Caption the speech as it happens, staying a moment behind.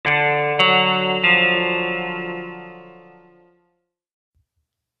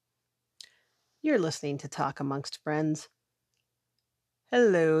You're listening to Talk Amongst Friends.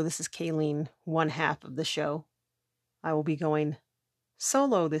 Hello, this is Kayleen, one half of the show. I will be going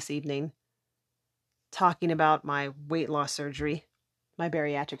solo this evening, talking about my weight loss surgery, my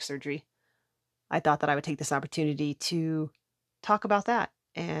bariatric surgery. I thought that I would take this opportunity to talk about that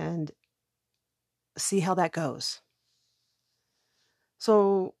and see how that goes.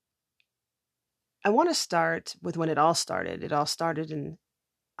 So, I want to start with when it all started. It all started in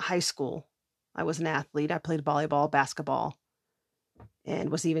high school. I was an athlete. I played volleyball, basketball, and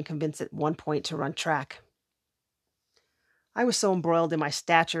was even convinced at one point to run track. I was so embroiled in my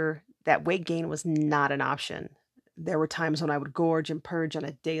stature that weight gain was not an option. There were times when I would gorge and purge on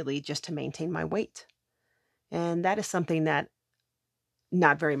a daily just to maintain my weight. And that is something that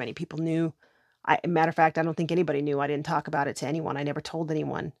not very many people knew. Matter of fact, I don't think anybody knew. I didn't talk about it to anyone. I never told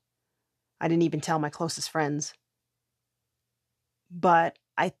anyone. I didn't even tell my closest friends. But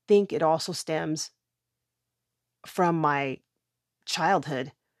I think it also stems from my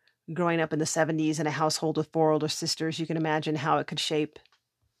childhood. Growing up in the 70s in a household with four older sisters, you can imagine how it could shape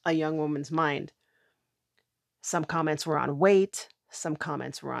a young woman's mind. Some comments were on weight, some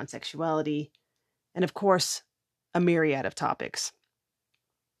comments were on sexuality, and of course, a myriad of topics.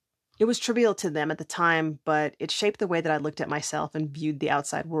 It was trivial to them at the time, but it shaped the way that I looked at myself and viewed the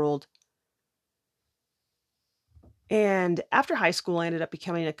outside world. And after high school, I ended up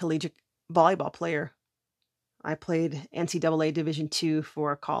becoming a collegiate volleyball player. I played NCAA Division II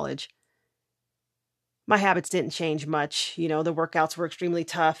for college. My habits didn't change much. The workouts were extremely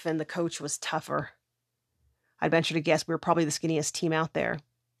tough and the coach was tougher. I'd venture to guess we were probably the skinniest team out there.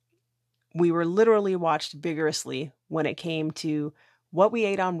 We were literally watched vigorously when it came to what we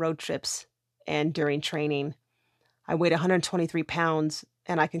ate on road trips and during training. I weighed 123 pounds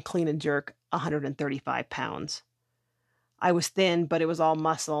and I can clean and jerk 135 pounds. I was thin, but it was all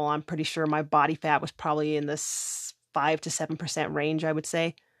muscle. I'm pretty sure my body fat was probably in the 5 to 7% range, I would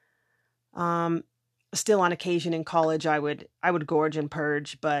say. Still on occasion in college, I would gorge and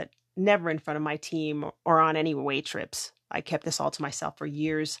purge, but never in front of my team or on any weight trips. I kept this all to myself for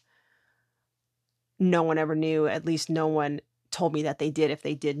years. No one ever knew. At least no one told me that they did if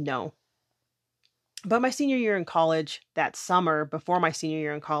they did know. But my senior year in college, that summer before my senior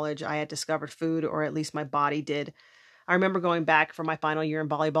year in college, I had discovered food, or at least my body did. I remember going back for my final year in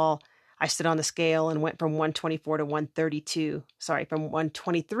volleyball. I stood on the scale and went from 124 to 132. Sorry, from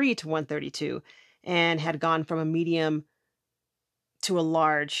 123 to 132, and had gone from a medium to a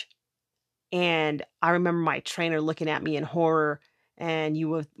large. And I remember my trainer looking at me in horror, and you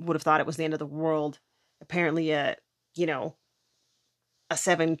would have thought it was the end of the world. Apparently, a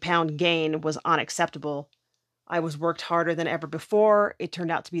 7-pound gain was unacceptable. I was worked harder than ever before. It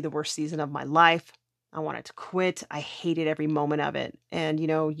turned out to be the worst season of my life. I wanted to quit. I hated every moment of it. And,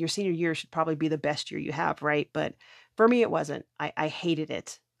 your senior year should probably be the best year you have, right? But for me, it wasn't. I hated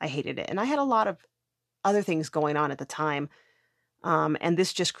it. I hated it. And I had a lot of other things going on at the time. And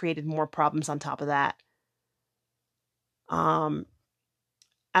this just created more problems on top of that. And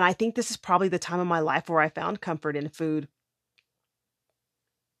I think this is probably the time of my life where I found comfort in food.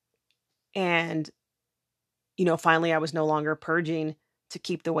 And, finally I was no longer purging to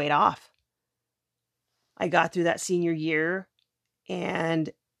keep the weight off. I got through that senior year,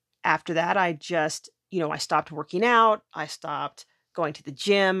 and after that, I just, I stopped working out. I stopped going to the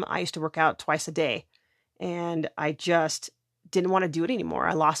gym. I used to work out twice a day, and I just didn't want to do it anymore.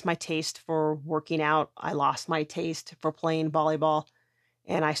 I lost my taste for working out. I lost my taste for playing volleyball,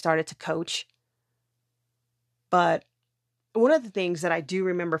 and I started to coach. But one of the things that I do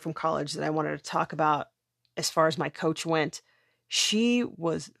remember from college that I wanted to talk about as far as my coach went, she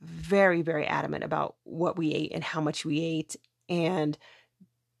was very, very adamant about what we ate and how much we ate. And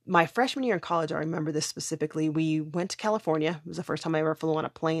my freshman year in college, I remember this specifically. We went to California. It was the first time I ever flew on a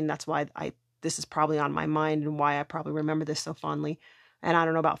plane. That's why this is probably on my mind and why I probably remember this so fondly. And I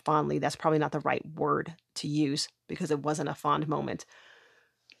don't know about fondly. That's probably not the right word to use because it wasn't a fond moment.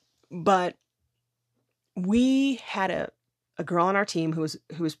 But we had a girl on our team who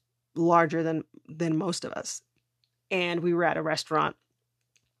was larger than most of us. And we were at a restaurant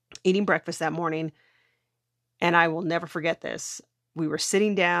eating breakfast that morning. And I will never forget this. We were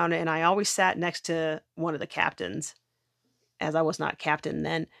sitting down, and I always sat next to one of the captains, as I was not captain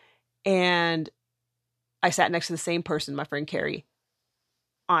then. And I sat next to the same person, my friend Carrie,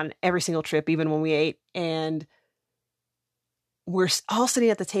 on every single trip, even when we ate. And we're all sitting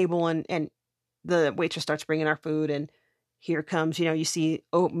at the table, and the waitress starts bringing our food, and here comes, you see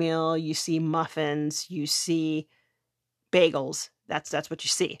oatmeal, you see muffins, you see bagels. That's what you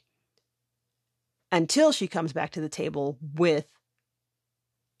see. Until she comes back to the table with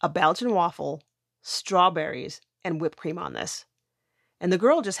a Belgian waffle strawberries, and whipped cream on this. And the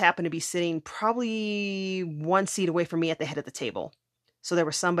girl just happened to be sitting probably one seat away from me at the head of the table. So there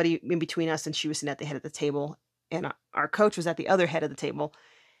was somebody in between us, and she was sitting at the head of the table, and our coach was at the other head of the table.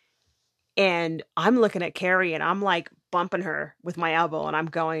 And I'm looking at Carrie, and I'm like bumping her with my elbow, and I'm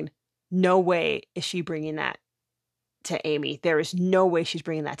going, no way is she bringing that to Amy. There is no way she's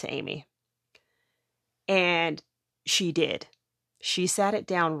bringing that to Amy. And she did. She sat it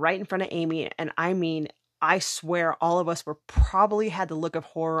down right in front of Amy. And I mean, I swear all of us were probably had the look of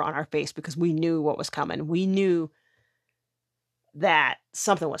horror on our face because we knew what was coming. We knew that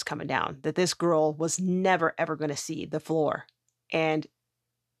something was coming down, that this girl was never, ever going to see the floor. And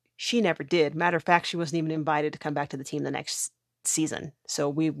she never did. Matter of fact, she wasn't even invited to come back to the team the next season. So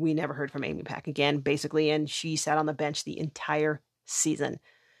we never heard from Amy Pack again, basically. And she sat on the bench the entire season.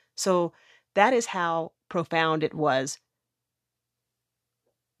 So that is how profound it was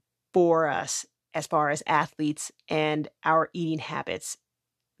for us as far as athletes and our eating habits.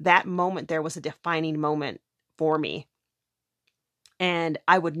 That moment there was a defining moment for me. And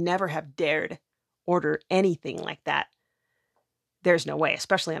I would never have dared order anything like that. There's no way,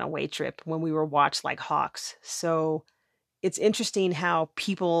 especially on a weight trip when we were watched like hawks. So it's interesting how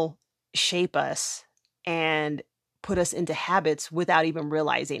people shape us and put us into habits without even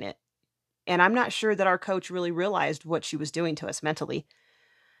realizing it. And I'm not sure that our coach really realized what she was doing to us mentally.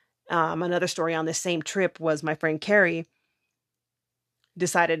 Another story on this same trip was my friend Carrie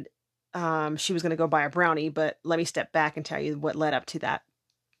decided she was going to go buy a brownie, but let me step back and tell you what led up to that.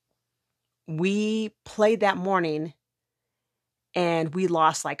 We played that morning and we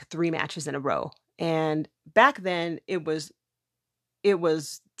lost like 3 matches in a row. And back then it was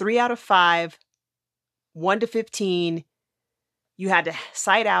 3 out of 5, 1 to 15. You had to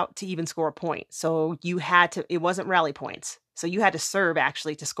side out to even score a point. So you had to, it wasn't rally points. So you had to serve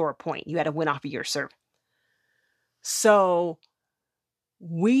actually to score a point. You had to win off of your serve. So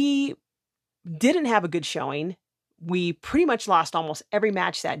we didn't have a good showing. We pretty much lost almost every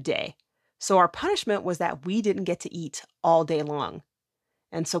match that day. So our punishment was that we didn't get to eat all day long.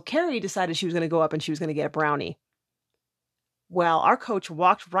 And so Carrie decided she was going to go up and she was going to get a brownie. Well, our coach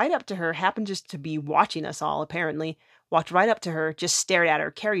walked right up to her, happened just to be watching us all, apparently, walked right up to her, just stared at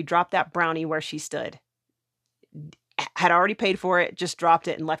her. Carrie dropped that brownie where she stood. Had already paid for it, just dropped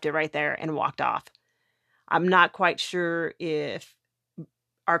it and left it right there and walked off. I'm not quite sure if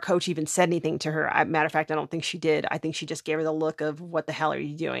our coach even said anything to her. Matter of fact, I don't think she did. I think she just gave her the look of, what the hell are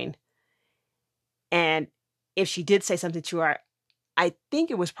you doing? And if she did say something to her, I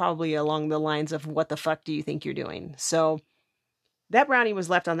think it was probably along the lines of, what the fuck do you think you're doing? So that brownie was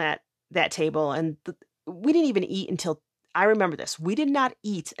left on that table, and we didn't even eat until, I remember this, we did not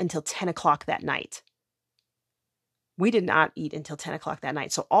eat until 10 o'clock that night. We did not eat until 10 o'clock that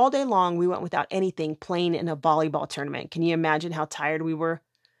night. So all day long, we went without anything, playing in a volleyball tournament. Can you imagine how tired we were?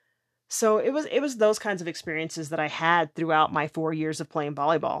 So it was those kinds of experiences that I had throughout my 4 years of playing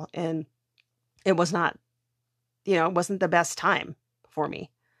volleyball. And it was not, it wasn't the best time for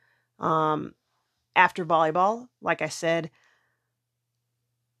me. After volleyball, like I said,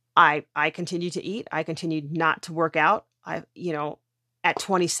 I continued to eat. I continued not to work out. At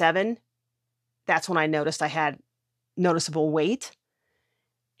 27, that's when I noticed I had noticeable weight,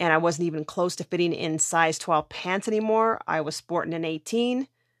 and I wasn't even close to fitting in size 12 pants anymore. I was sporting an 18.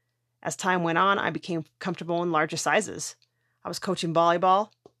 As time went on, I became comfortable in larger sizes. I was coaching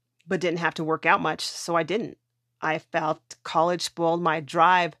volleyball, but didn't have to work out much, so I didn't. I felt college spoiled my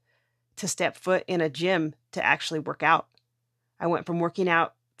drive to step foot in a gym to actually work out. I went from working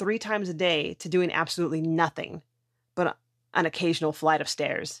out 3 times a day to doing absolutely nothing but an occasional flight of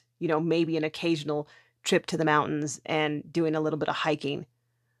stairs, maybe an occasional trip to the mountains and doing a little bit of hiking.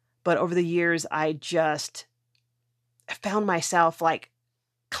 But over the years, I just found myself like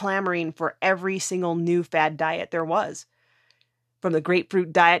clamoring for every single new fad diet there was, from the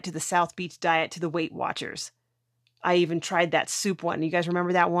grapefruit diet to the South Beach diet to the Weight Watchers. I even tried that soup one. You guys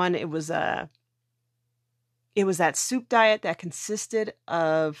remember that one? It was that soup diet that consisted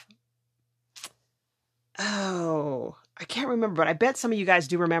of, I can't remember, but I bet some of you guys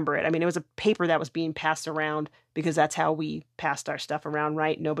do remember it. I mean, it was a paper that was being passed around because that's how we passed our stuff around,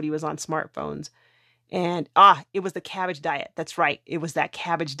 right? Nobody was on smartphones. And, it was the cabbage diet. That's right. It was that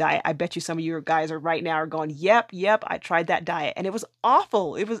cabbage diet. I bet you some of you guys are right now are going, yep, I tried that diet. And it was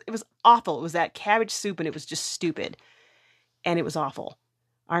awful. It was awful. It was that cabbage soup, and it was just stupid. And it was awful.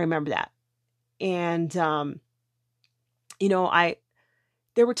 I remember that. And,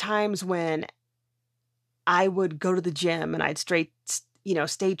 there were times when I would go to the gym and I'd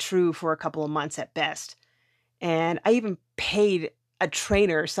stay true for a couple of months at best. And I even paid a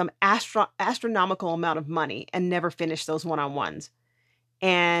trainer some astronomical amount of money and never finish those one-on-ones.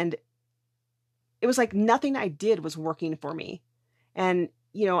 And it was like nothing I did was working for me. And,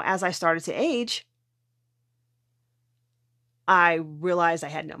 as I started to age, I realized I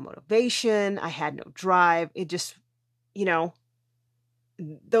had no motivation. I had no drive. It just, you know,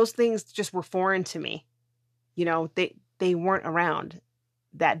 those things just were foreign to me. They weren't around.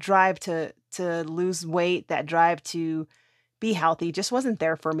 That drive to lose weight, that drive to be healthy just wasn't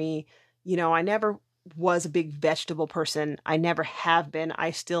there for me. I never was a big vegetable person. I never have been.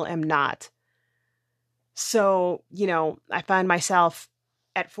 I still am not. So, I find myself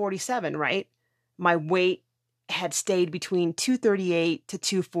at 47, right? My weight had stayed between 238 to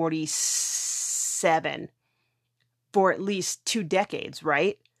 247 for at least 2 decades,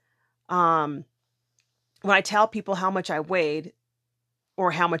 right? When I tell people how much I weighed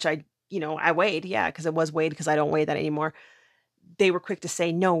or how much I weighed, yeah, because it was weighed because I don't weigh that anymore. They were quick to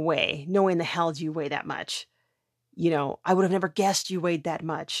say, no way in the hell do you weigh that much. I would have never guessed you weighed that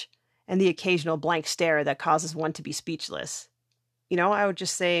much. And the occasional blank stare that causes one to be speechless. I would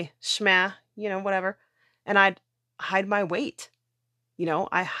just say, schmah, whatever. And I'd hide my weight.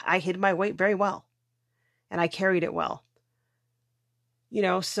 I hid my weight very well. And I carried it well.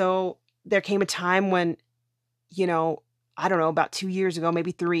 So there came a time when, I don't know, about 2 years ago,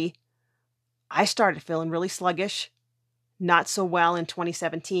 maybe 3, I started feeling really sluggish, not so well in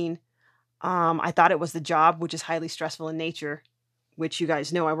 2017. I thought it was the job, which is highly stressful in nature, which you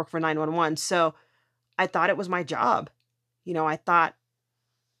guys know I work for 911. So I thought it was my job. I thought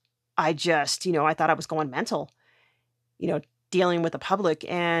I thought I was going mental, dealing with the public.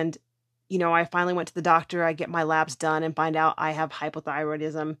 And, I finally went to the doctor. I get my labs done and find out I have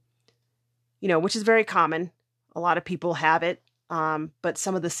hypothyroidism, which is very common. A lot of people have it. But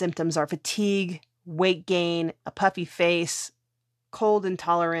some of the symptoms are fatigue, weight gain, a puffy face, cold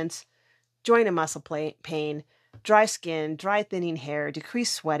intolerance, joint and muscle pain, dry skin, dry thinning hair,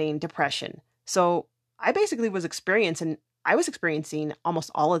 decreased sweating, depression. So I basically was experiencing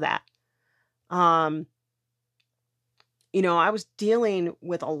almost all of that. I was dealing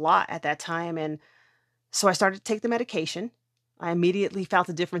with a lot at that time. And so I started to take the medication. I immediately felt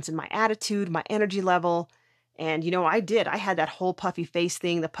a difference in my attitude, my energy level. And, I had that whole puffy face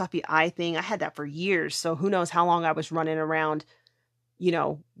thing, the puffy eye thing. I had that for years. So who knows how long I was running around,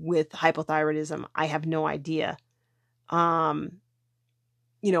 with hypothyroidism. I have no idea. It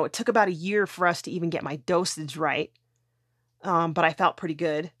took about a year for us to even get my dosage right. But I felt pretty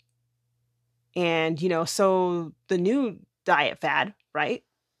good. And, so the new diet fad, right,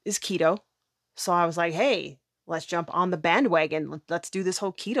 is keto. So I was like, hey, let's jump on the bandwagon. Let's do this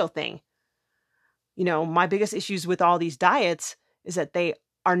whole keto thing. My biggest issues with all these diets is that they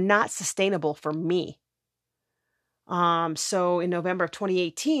are not sustainable for me. So in November of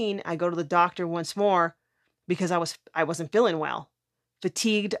 2018, I go to the doctor once more because I wasn't feeling well.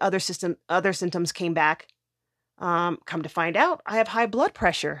 Fatigued, other symptoms came back. Come to find out, I have high blood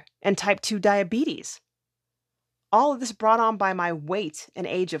pressure and type 2 diabetes. All of this brought on by my weight and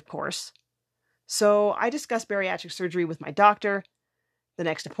age, of course. So I discussed bariatric surgery with my doctor. The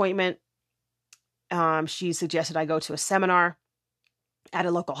next appointment, she suggested I go to a seminar at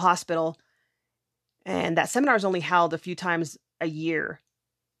a local hospital. And that seminar is only held a few times a year.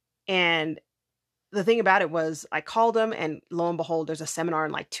 And the thing about it was I called them and lo and behold, there's a seminar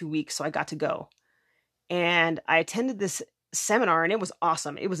in like 2 weeks. So I got to go. And I attended this seminar and it was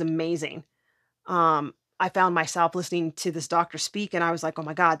awesome. It was amazing. I found myself listening to this doctor speak and I was like, oh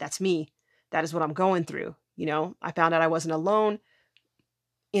my God, that's me. That is what I'm going through. I found out I wasn't alone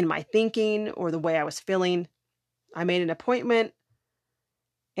in my thinking or the way I was feeling. I made an appointment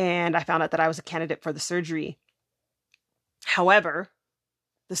and I found out that I was a candidate for the surgery. However,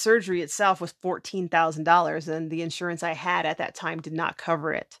 the surgery itself was $14,000 and the insurance I had at that time did not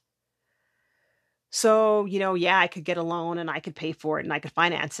cover it. So, I could get a loan and I could pay for it and I could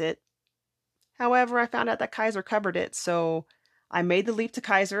finance it. However, I found out that Kaiser covered it. So I made the leap to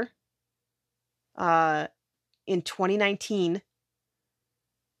Kaiser in 2019.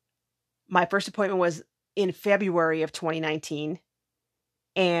 My first appointment was in February of 2019.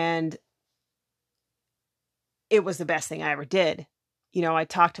 And it was the best thing I ever did. I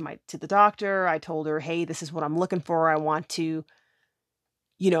talked to the doctor. I told her, hey, this is what I'm looking for. I want to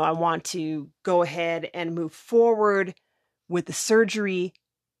go ahead and move forward with the surgery.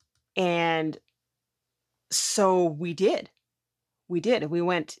 And so we did. We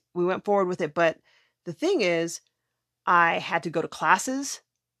went forward with it. But the thing is, I had to go to classes.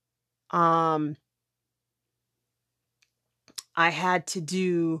 I had to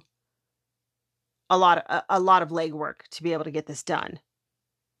do a lot of legwork to be able to get this done.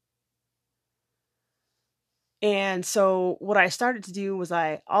 And so what I started to do was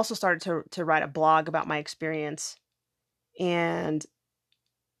I also started to write a blog about my experience. And,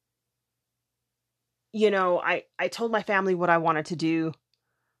 I told my family what I wanted to do.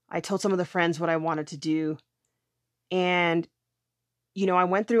 I told some of the friends what I wanted to do. And, I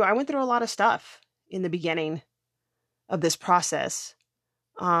went through a lot of stuff in the beginning of this process.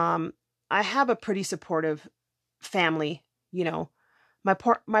 Um, I have a pretty supportive family. My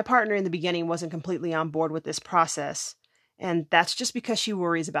partner in the beginning wasn't completely on board with this process, and that's just because she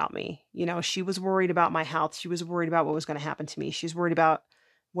worries about me. She was worried about my health. She was worried about what was going to happen to me. She's worried about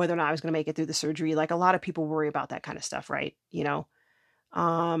whether or not I was going to make it through the surgery. Like a lot of people worry about that kind of stuff, right?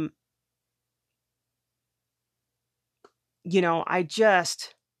 Um, I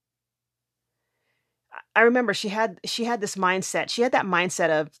just I remember she had this mindset. She had that mindset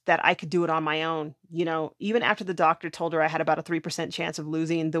of that I could do it on my own. Even after the doctor told her I had about a 3% chance of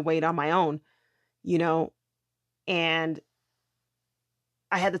losing the weight on my own, you know, and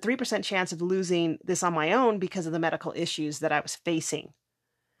I had the 3% chance of losing this on my own because of the medical issues that I was facing.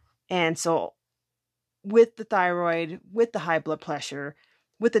 And so with the thyroid, with the high blood pressure,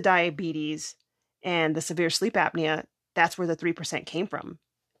 with the diabetes and the severe sleep apnea, that's where the 3% came from,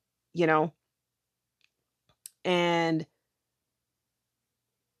 you know? And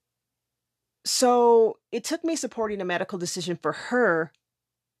so it took me supporting a medical decision for her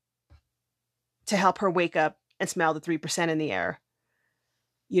to help her wake up and smell the 3% in the air.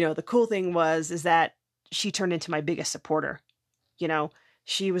 The cool thing is that she turned into my biggest supporter. You know,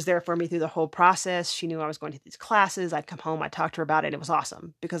 she was there for me through the whole process. She knew I was going to these classes. I'd come home, I'd talk to her about it. It was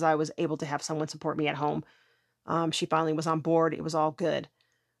awesome because I was able to have someone support me at home. She finally was on board. It was all good.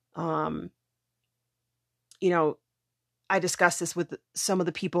 Um, you know, I discussed this with some of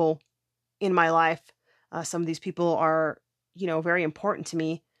the people in my life. Some of these people are, very important to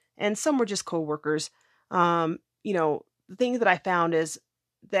me, and some were just coworkers. The thing that I found is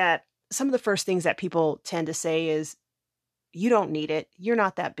that some of the first things that people tend to say is, "You don't need it. You're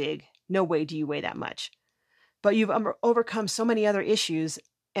not that big. No way do you weigh that much." But you've overcome so many other issues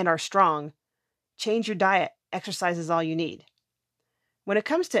and are strong. Change your diet. Exercise is all you need. When it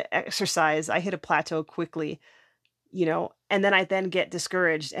comes to exercise, I hit a plateau quickly, and then I get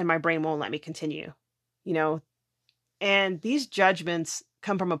discouraged and my brain won't let me continue, you know, and these judgments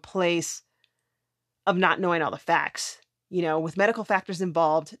come from a place of not knowing all the facts. With medical factors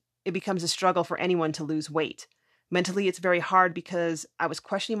involved, it becomes a struggle for anyone to lose weight. Mentally, it's very hard because I was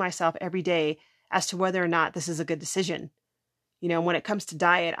questioning myself every day as to whether or not this is a good decision. When it comes to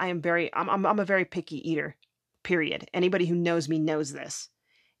diet, I'm a very picky eater, period. Anybody who knows me knows this.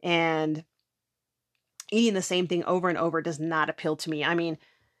 And eating the same thing over and over does not appeal to me. I mean,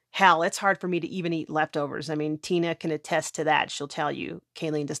 hell, it's hard for me to even eat leftovers. I mean, Tina can attest to that. She'll tell you,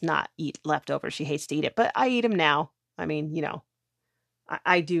 Kayleen does not eat leftovers. She hates to eat it, but I eat them now. I mean,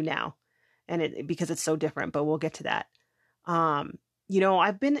 I do now, and because it's so different. But we'll get to that. I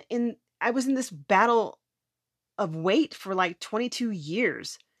was in this battle of weight for like 22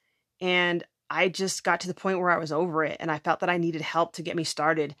 years, and I just got to the point where I was over it, and I felt that I needed help to get me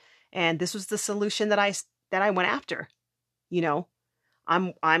started. And this was the solution that I went after. You know,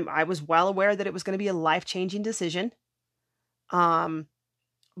 I was well aware that it was going to be a life-changing decision.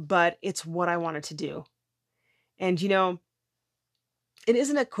 But it's what I wanted to do. And it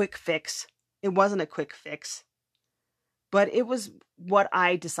isn't a quick fix. It wasn't a quick fix, but it was what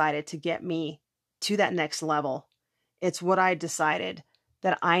I decided to get me to that next level. It's what I decided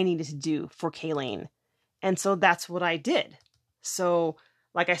that I needed to do for Kayleen. And so that's what I did. So,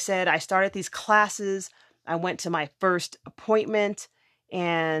 like I said, I started these classes. I went to my first appointment,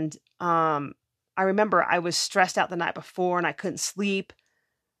 and I remember I was stressed out the night before and I couldn't sleep.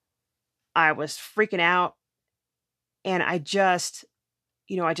 I was freaking out, and I just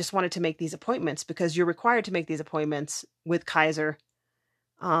wanted to make these appointments because you're required to make these appointments with Kaiser.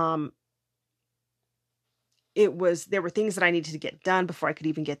 Um, there were things that I needed to get done before I could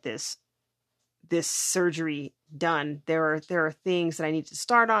even get this surgery done. There are things that I needed to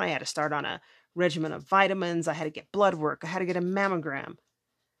start on. I had to start on a regimen of vitamins. I had to get blood work. I had to get a mammogram.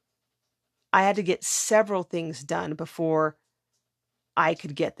 I had to get several things done before I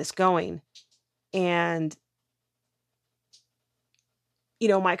could get this going. And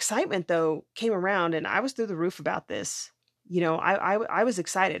my excitement though came around, and I was through the roof about this. I was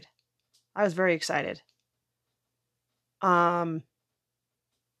excited. I was very excited. Um,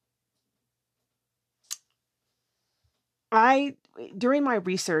 I During my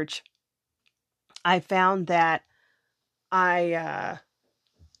research, I found that I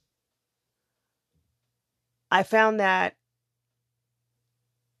I found that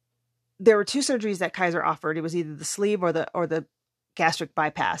there were two surgeries that Kaiser offered. It was either the sleeve or the gastric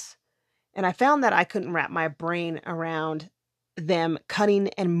bypass. And I found that I couldn't wrap my brain around them cutting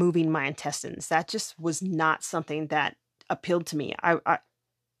and moving my intestines. That just was not something that appealed to me.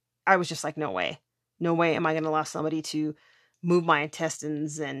 I was just like, no way. No way am I going to allow somebody to move my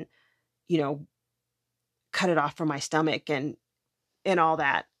intestines and, cut it off from my stomach and all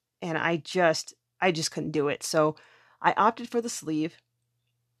that. And I just couldn't do it. So I opted for the sleeve,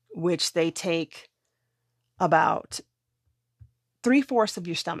 which they take about 3/4 of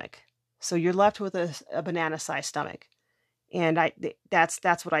your stomach. So you're left with a banana-sized stomach. And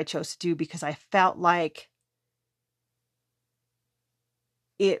that's what I chose to do, because I felt like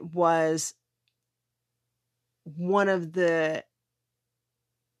it was one of the,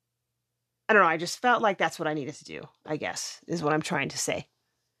 I don't know, I just felt like that's what I needed to do, I guess, is what I'm trying to say.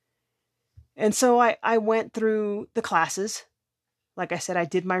 And so I went through the classes. Like I said, I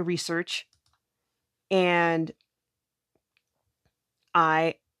did my research, and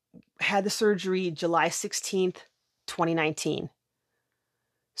I had the surgery July 16th, 2019.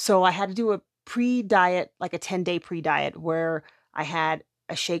 So I had to do a pre-diet, like a 10-day pre-diet, where I had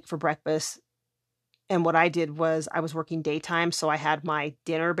a shake for breakfast. And what I did was I was working daytime, so I had my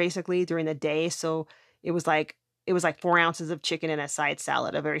dinner basically during the day. So it was like 4 ounces of chicken and a side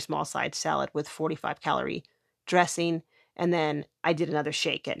salad, a very small side salad with 45-calorie dressing. And then I did another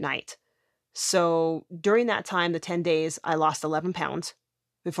shake at night. So during that time, the 10 days, I lost 11 pounds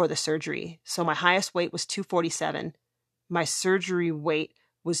before the surgery. So my highest weight was 247. My surgery weight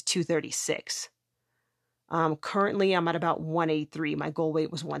was 236. Currently, I'm at about 183. My goal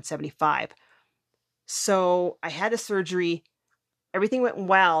weight was 175. So I had the surgery. Everything went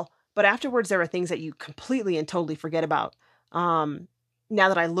well. But afterwards, there were things that you completely and totally forget about. Now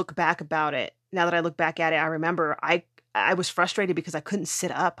that I look back at it, I remember I was frustrated because I couldn't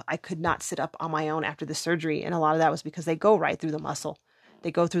sit up. I could not sit up on my own after the surgery. And a lot of that was because they go right through the muscle.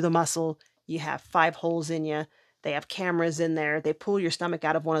 They go through the muscle. You have 5 holes in you. They have cameras in there. They pull your stomach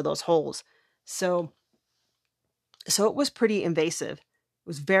out of one of those holes. So it was pretty invasive. It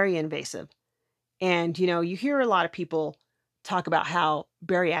was very invasive. And, you hear a lot of people talk about how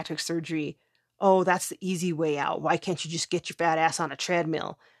bariatric surgery, oh, that's the easy way out. Why can't you just get your fat ass on a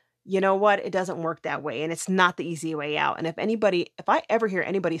treadmill? You know what? It doesn't work that way. And it's not the easy way out. And if I ever hear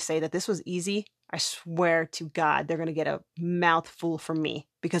anybody say that this was easy, I swear to God, they're going to get a mouthful from me,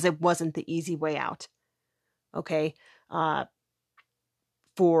 because it wasn't the easy way out. Okay.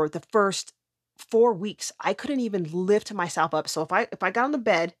 For the first 4 weeks, I couldn't even lift myself up. So if I got on the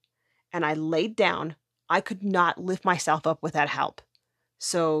bed and I laid down, I could not lift myself up without help.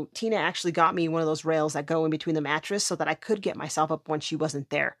 So Tina actually got me one of those rails that go in between the mattress so that I could get myself up when she wasn't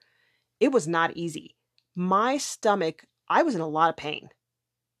there. It was not easy. My stomach, I was in a lot of pain.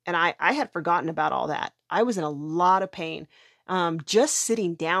 And I had forgotten about all that. I was in a lot of pain. Just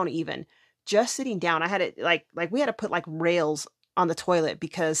sitting down, I had it like we had to put like rails on the toilet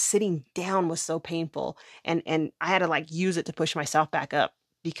because sitting down was so painful. And I had to use it to push myself back up,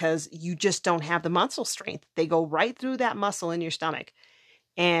 because you just don't have the muscle strength. They go right through that muscle in your stomach,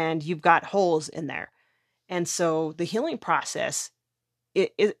 and you've got holes in there. And so the healing process,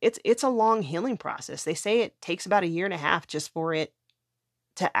 it's a long healing process. They say it takes about 1.5 years just for it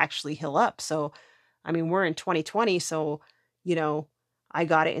to actually heal up. So, I mean, we're in 2020, so, I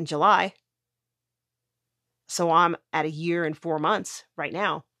got it in July. So I'm at 1 year and 4 months right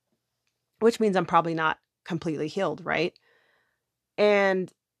now, which means I'm probably not completely healed, right?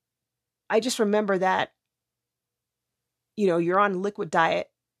 And I just remember that, you're on liquid diet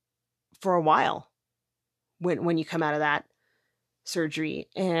for a while when you come out of that surgery,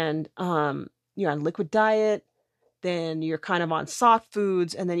 and you're on liquid diet, then you're kind of on soft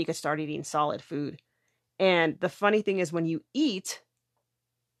foods, and then you can start eating solid food. And the funny thing is, when you eat,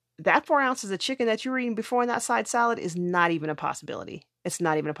 that 4 ounces of chicken that you were eating before in that side salad is not even a possibility. It's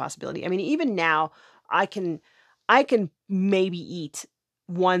not even a possibility. I mean, even now, I can maybe eat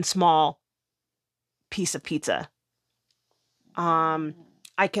one small piece of pizza.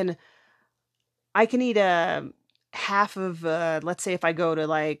 I can eat a half of, let's say if I go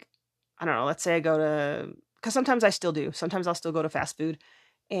to I don't know, let's say I go to, because sometimes I still do. Sometimes I'll still go to fast food,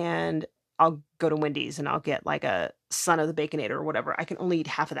 and I'll go to Wendy's and I'll get like a Son of the Baconator or whatever. I can only eat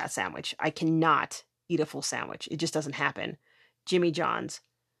half of that sandwich. I cannot eat a full sandwich. It just doesn't happen. Jimmy John's,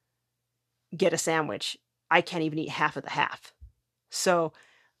 get a sandwich. I can't even eat half of the half. So,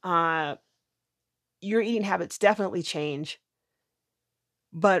 your eating habits definitely change.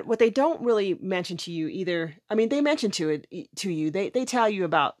 But what they don't really mention to you either, I mean, they mention to you, they tell you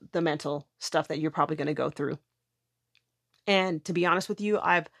about the mental stuff that you're probably going to go through. And to be honest with you,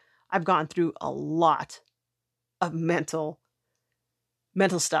 I've gone through a lot of mental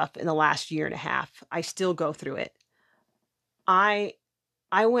stuff in the last year and a half. I still go through it. I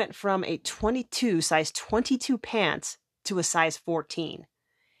I went from a size 22 pants to a size 14,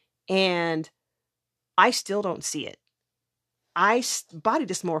 and I still don't see it. Body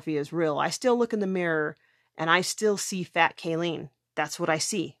dysmorphia is real. I still look in the mirror and I still see fat Kayleen. That's what I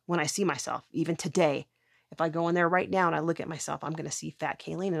see when I see myself. Even today, if I go in there right now and I look at myself, I'm going to see fat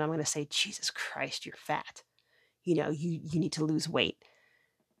Kayleen and I'm going to say, Jesus Christ, you're fat. You need to lose weight.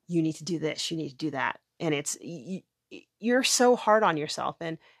 You need to do this. You need to do that. And you're so hard on yourself.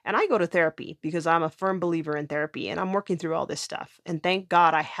 And I go to therapy because I'm a firm believer in therapy and I'm working through all this stuff. And thank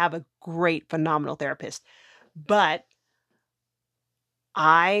God I have a great, phenomenal therapist. But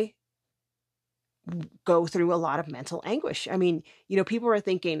I go through a lot of mental anguish. I mean, people are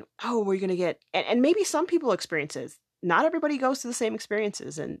thinking, oh, we're going to get, and maybe some people experiences. Not everybody goes to the same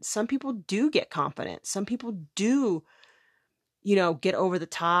experiences. And some people do get confident. Some people do, get over the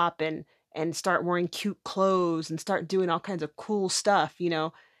top and start wearing cute clothes and start doing all kinds of cool stuff,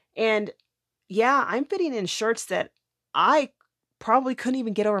 And yeah, I'm fitting in shirts that I probably couldn't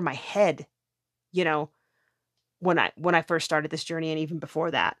even get over my head, you know, when I first started this journey and even before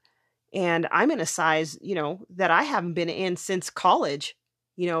that. And I'm in a size, that I haven't been in since college.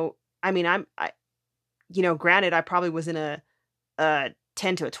 I mean, granted, I probably was in a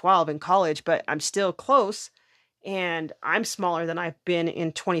 10 to a 12 in college, but I'm still close and I'm smaller than I've been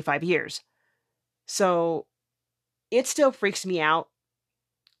in 25 years. So it still freaks me out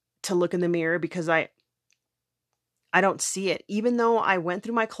to look in the mirror because I don't see it, even though I went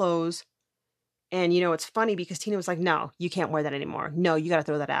through my clothes. And, it's funny because Tina was like, no, you can't wear that anymore. No, you got to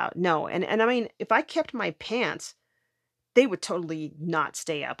throw that out. No. And I mean, if I kept my pants, they would totally not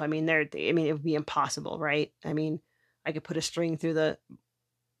stay up. I mean, it would be impossible, right? I mean, I could put a string through the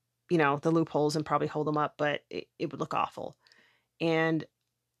loopholes and probably hold them up, but it would look awful. And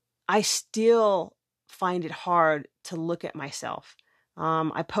I still find it hard to look at myself.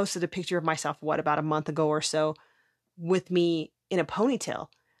 I posted a picture of myself, about a month ago or so, with me in a ponytail.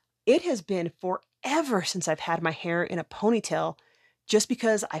 It has been forever since I've had my hair in a ponytail just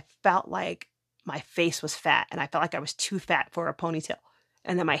because I felt like my face was fat and I felt like I was too fat for a ponytail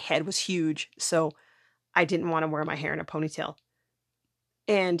and that my head was huge. So I didn't want to wear my hair in a ponytail.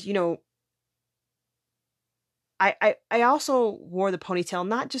 And, I also wore the ponytail,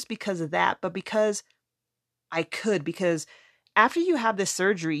 not just because of that, but because I could, because after you have this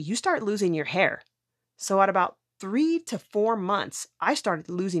surgery, you start losing your hair. So at about 3 to 4 months, I started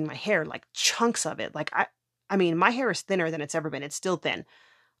losing my hair, like chunks of it. Like I mean, my hair is thinner than it's ever been. It's still thin.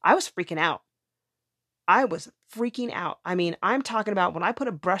 I was freaking out. I mean, I'm talking about when I put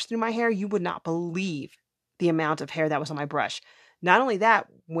a brush through my hair, you would not believe the amount of hair that was on my brush. Not only that,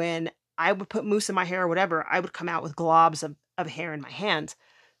 when I would put mousse in my hair or whatever, I would come out with globs of hair in my hands.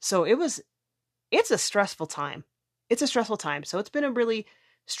 So it's a stressful time. It's a stressful time. So it's been a really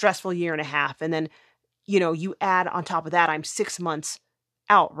stressful year and a half. And then you add on top of that, I'm 6 months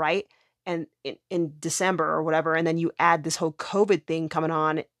out, right? And in December or whatever, and then you add this whole COVID thing coming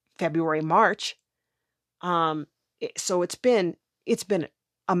on February, March. So it's been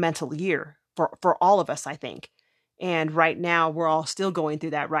a mental year for all of us, I think. And right now we're all still going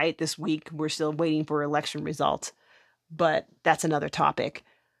through that, right? This week we're still waiting for election results, but that's another topic.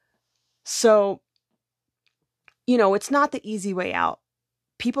 So, it's not the easy way out.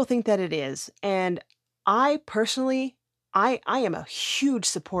 People think that it is. And I personally, I am a huge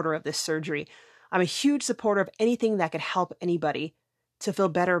supporter of this surgery. I'm a huge supporter of anything that could help anybody to feel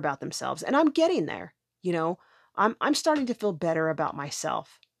better about themselves. And I'm getting there, I'm starting to feel better about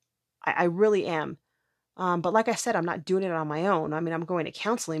myself. I really am. But like I said, I'm not doing it on my own. I mean, I'm going to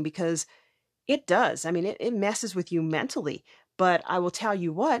counseling because it does. I mean, it messes with you mentally. But I will tell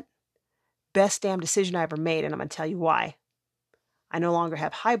you what, best damn decision I ever made. And I'm going to tell you why. I no longer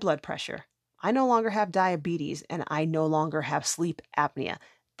have high blood pressure. I no longer have diabetes, and I no longer have sleep apnea.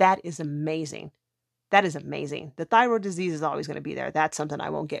 That is amazing. That is amazing. The thyroid disease is always going to be there. That's something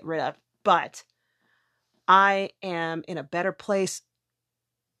I won't get rid of. But I am in a better place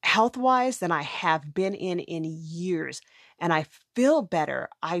health-wise than I have been in years. And I feel better.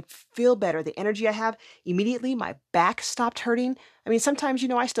 The energy I have, immediately my back stopped hurting. I mean, sometimes,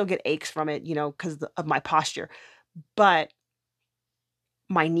 I still get aches from it, because of my posture. But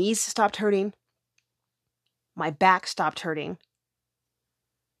my knees stopped hurting. My back stopped hurting.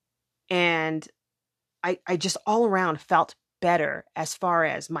 And I just all around felt better as far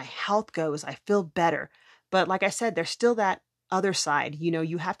as my health goes. I feel better. But like I said, there's still that other side.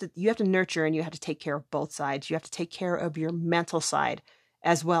 You have to nurture, and you have to take care of both sides. You have to take care of your mental side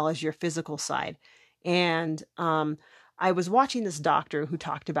as well as your physical side. And I was watching this doctor who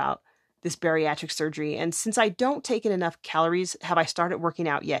talked about this bariatric surgery. And since I don't take in enough calories, have I started working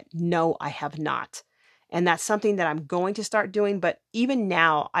out yet? No, I have not. And that's something that I'm going to start doing. But even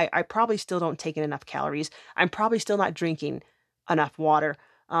now, I probably still don't take in enough calories. I'm probably still not drinking enough water.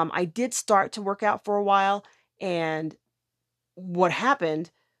 I did start to work out for a while. And what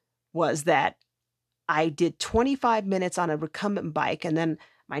happened was that I did 25 minutes on a recumbent bike. And then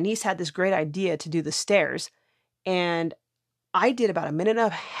my niece had this great idea to do the stairs. And I did about a minute and a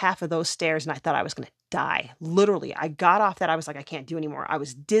half of those stairs, and I thought I was going to die. Literally, I got off that. I was like, I can't do anymore. I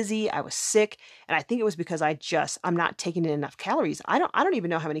was dizzy. I was sick. And I think it was because I'm not taking in enough calories. I don't even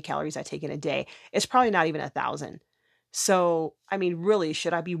know how many calories I take in a day. It's probably not even 1,000. So, I mean, really,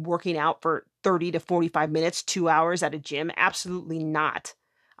 should I be working out for 30 to 45 minutes, 2 hours at a gym? Absolutely not.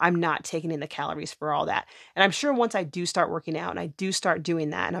 I'm not taking in the calories for all that. And I'm sure once I do start working out and I do start doing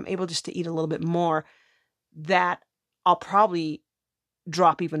that, and I'm able just to eat a little bit more, that I'll probably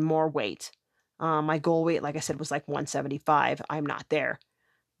drop even more weight. My goal weight, like I said, was like 175. I'm not there,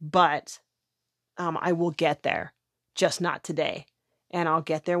 but I will get there, just not today. And I'll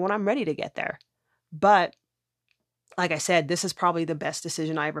get there when I'm ready to get there. But like I said, this is probably the best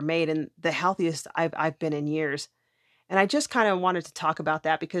decision I ever made and the healthiest I've been in years. And I just kind of wanted to talk about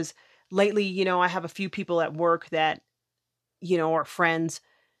that because lately, I have a few people at work that, are friends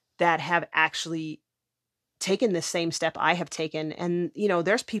that have actually taken the same step I have taken. And,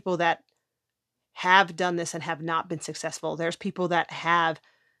 there's people that have done this and have not been successful. There's people that have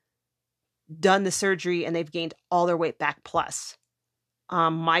done the surgery and they've gained all their weight back plus.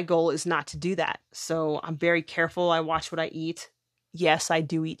 My goal is not to do that. So I'm very careful. I watch what I eat. Yes, I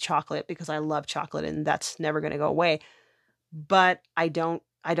do eat chocolate because I love chocolate and that's never going to go away. But I don't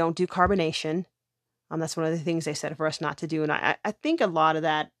do carbonation. That's one of the things they said for us not to do. And I think a lot of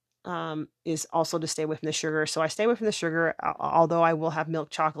that is also to stay away from the sugar. So I stay away from the sugar, although I will have milk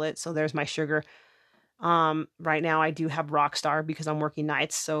chocolate. So there's my sugar. Right now I do have Rockstar because I'm working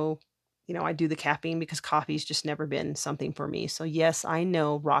nights. So, I do the caffeine because coffee's just never been something for me. So yes, I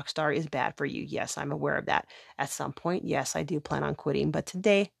know Rockstar is bad for you. Yes, I'm aware of that. At some point, yes, I do plan on quitting. But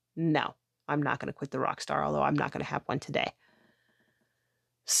today, no, I'm not going to quit the Rockstar, although I'm not going to have one today.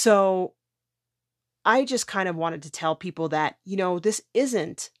 So I just kind of wanted to tell people that, this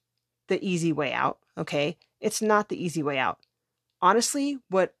isn't the easy way out. Okay. It's not the easy way out. Honestly,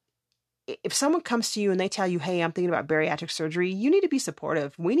 if someone comes to you and they tell you, hey, I'm thinking about bariatric surgery, you need to be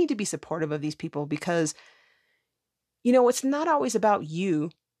supportive. We need to be supportive of these people because, it's not always about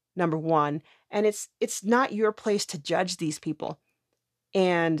you, number one, and it's not your place to judge these people.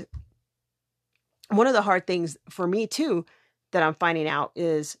 And one of the hard things for me too, that I'm finding out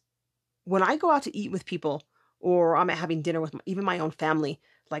is when I go out to eat with people or I'm having dinner with even my own family,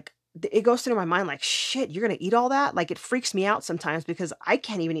 like it goes through my mind like, shit, you're going to eat all that? Like it freaks me out sometimes because I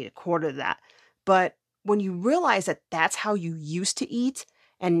can't even eat a quarter of that. But when you realize that that's how you used to eat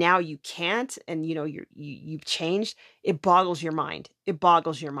and now you can't, and you've changed, it boggles your mind. It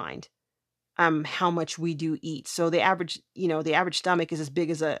boggles your mind. How much we do eat. So the average stomach is as big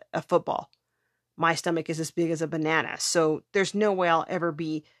as a football. My stomach is as big as a banana. So there's no way I'll ever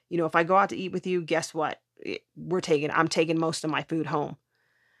be, if I go out to eat with you, guess what? I'm taking most of my food home.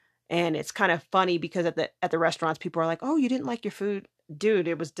 And it's kind of funny because at the restaurants, people are like, oh, you didn't like your food? Dude,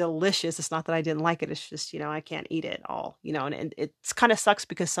 it was delicious. It's not that I didn't like it. It's just, I can't eat it all, and it's kind of sucks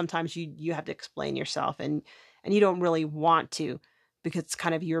because sometimes you have to explain yourself and you don't really want to because it's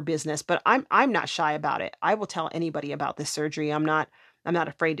kind of your business, but I'm not shy about it. I will tell anybody about this surgery. I'm not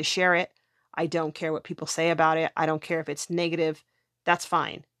afraid to share it. I don't care what people say about it. I don't care if it's negative. That's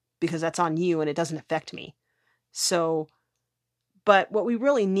fine because that's on you and it doesn't affect me. So, but what we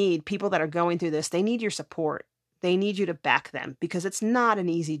really need, people that are going through this, they need your support. They need you to back them because it's not an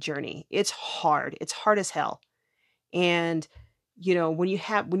easy journey. It's hard. It's hard as hell. And, when you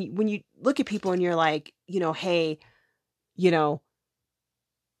look at people and you're like, hey, you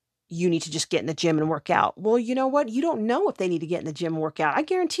need to just get in the gym and work out. Well, you know what? You don't know if they need to get in the gym and work out. I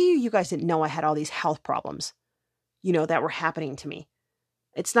guarantee you guys didn't know I had all these health problems, that were happening to me.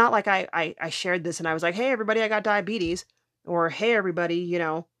 It's not like I shared this and I was like, hey, everybody, I got diabetes. Or, hey, everybody,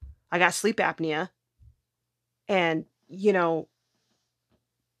 I got sleep apnea. And,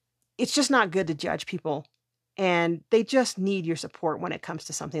 it's just not good to judge people. And they just need your support when it comes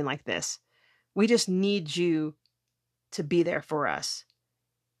to something like this. We just need you to be there for us.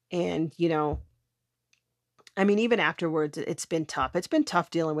 And, I mean, even afterwards, it's been tough. It's been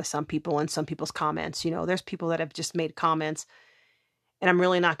tough dealing with some people and some people's comments. There's people that have just made comments, and I'm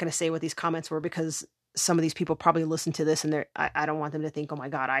really not going to say what these comments were because some of these people probably listen to this and I don't want them to think, oh my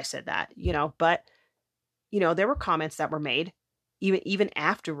God, I said that. But, there were comments that were made even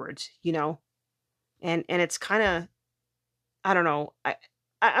afterwards, and it's kind of, I don't know.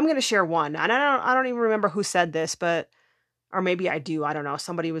 I'm going to share one, and I don't even remember who said this, but, or maybe I do. I don't know.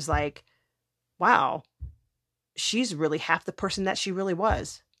 Somebody was like, wow, she's really half the person that she really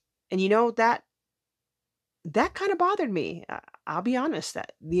was. And that kind of bothered me. I'll be honest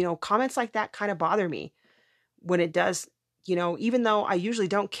that, comments like that kind of bother me when it does, even though I usually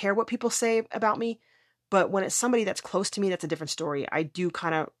don't care what people say about me, but when it's somebody that's close to me, that's a different story. I do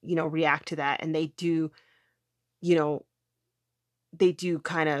kind of, react to that. And you know, they do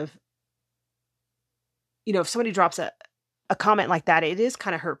kind of, if somebody drops a comment like that, it is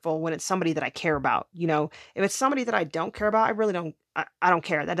kind of hurtful when it's somebody that I care about. If it's somebody that I don't care about, I really don't, I don't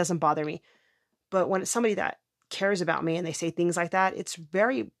care. That doesn't bother me. But when it's somebody that cares about me and they say things like that, it's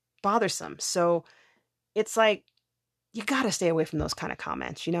very bothersome. So it's like, you got to stay away from those kind of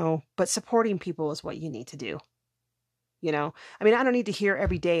comments, but supporting people is what you need to do. I mean, I don't need to hear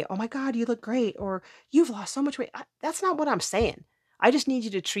every day, oh my God, you look great, or you've lost so much weight. That's not what I'm saying. I just need you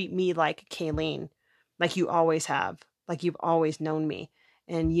to treat me like Kayleen, like you always have, like you've always known me.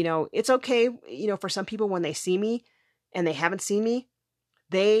 And, it's okay, for some people when they see me and they haven't seen me,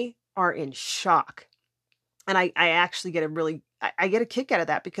 they are in shock. And I actually get I get a kick out of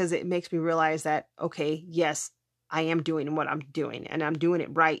that because it makes me realize that, okay, yes, I am doing what I'm doing and I'm doing it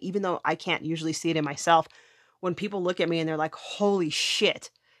right. Even though I can't usually see it in myself, when people look at me and they're like, holy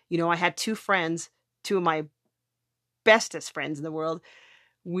shit. I had two of my bestest friends in the world.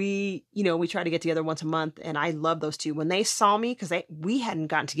 We try to get together once a month, and I love those two. When they saw me, because we hadn't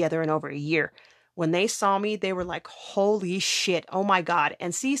gotten together in over a year. When they saw me, they were like, holy shit, oh my God.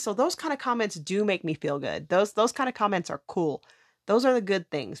 And see, so those kind of comments do make me feel good. Those kind of comments are cool. Those are the good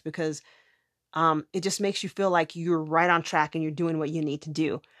things because it just makes you feel like you're right on track and you're doing what you need to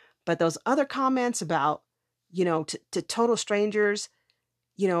do. But those other comments about, to total strangers,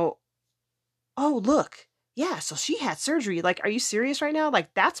 oh, look, yeah, so she had surgery. Like, are you serious right now?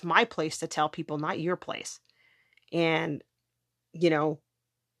 Like, that's my place to tell people, not your place. And,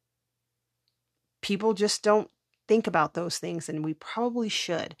 people just don't think about those things, and we probably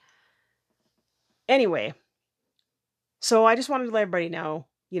should. Anyway, so I just wanted to let everybody know,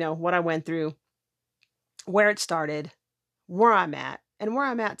 what I went through, where it started, where I'm at. And where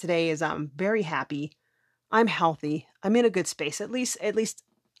I'm at today is I'm very happy. I'm healthy. I'm in a good space. At least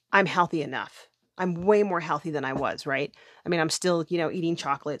I'm healthy enough. I'm way more healthy than I was, right? I mean, I'm still, eating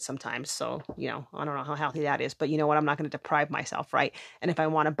chocolate sometimes. So, I don't know how healthy that is, but you know what? I'm not going to deprive myself, right? And if I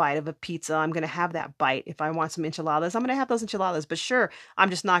want a bite of a pizza, I'm going to have that bite. If I want some enchiladas, I'm going to have those enchiladas. But sure, I'm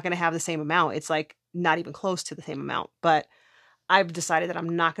just not going to have the same amount. It's like not even close to the same amount. But I've decided that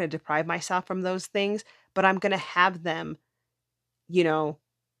I'm not going to deprive myself from those things, but I'm going to have them, you know,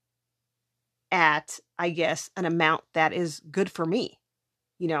 at, I guess, an amount that is good for me,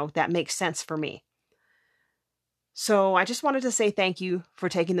 that makes sense for me. So I just wanted to say thank you for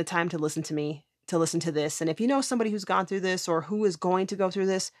taking the time to listen to me, to listen to this. And if you know somebody who's gone through this or who is going to go through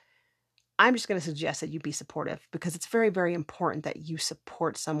this, I'm just going to suggest that you be supportive because it's very, very important that you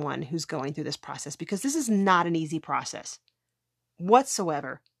support someone who's going through this process because this is not an easy process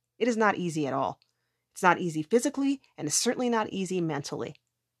whatsoever. It is not easy at all. It's not easy physically, and it's certainly not easy mentally.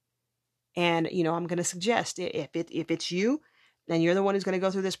 And, I'm going to suggest if it's you and you're the one who's going to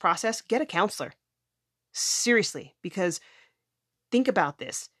go through this process, get a counselor. Seriously, because think about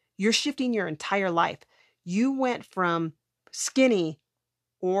this. You're shifting your entire life. You went from skinny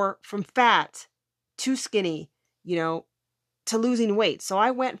or from fat to skinny, to losing weight. So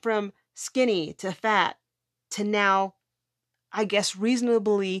I went from skinny to fat to now, I guess,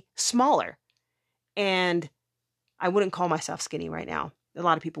 reasonably smaller. And I wouldn't call myself skinny right now. A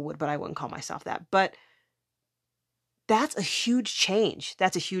lot of people would, but I wouldn't call myself that. But that's a huge change.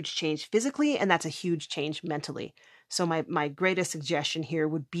 That's a huge change physically, and that's a huge change mentally. So my greatest suggestion here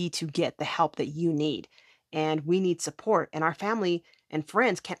would be to get the help that you need. And we need support. And our family and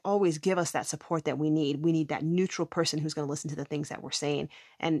friends can't always give us that support that we need. We need that neutral person who's going to listen to the things that we're saying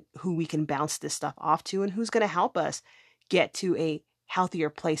and who we can bounce this stuff off to and who's going to help us get to a healthier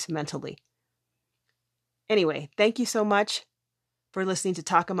place mentally. Anyway, thank you so much for listening to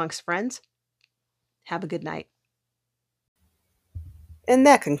Talk Amongst Friends. Have a good night. And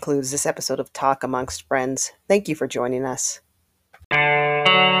that concludes this episode of Talk Amongst Friends. Thank you for joining us.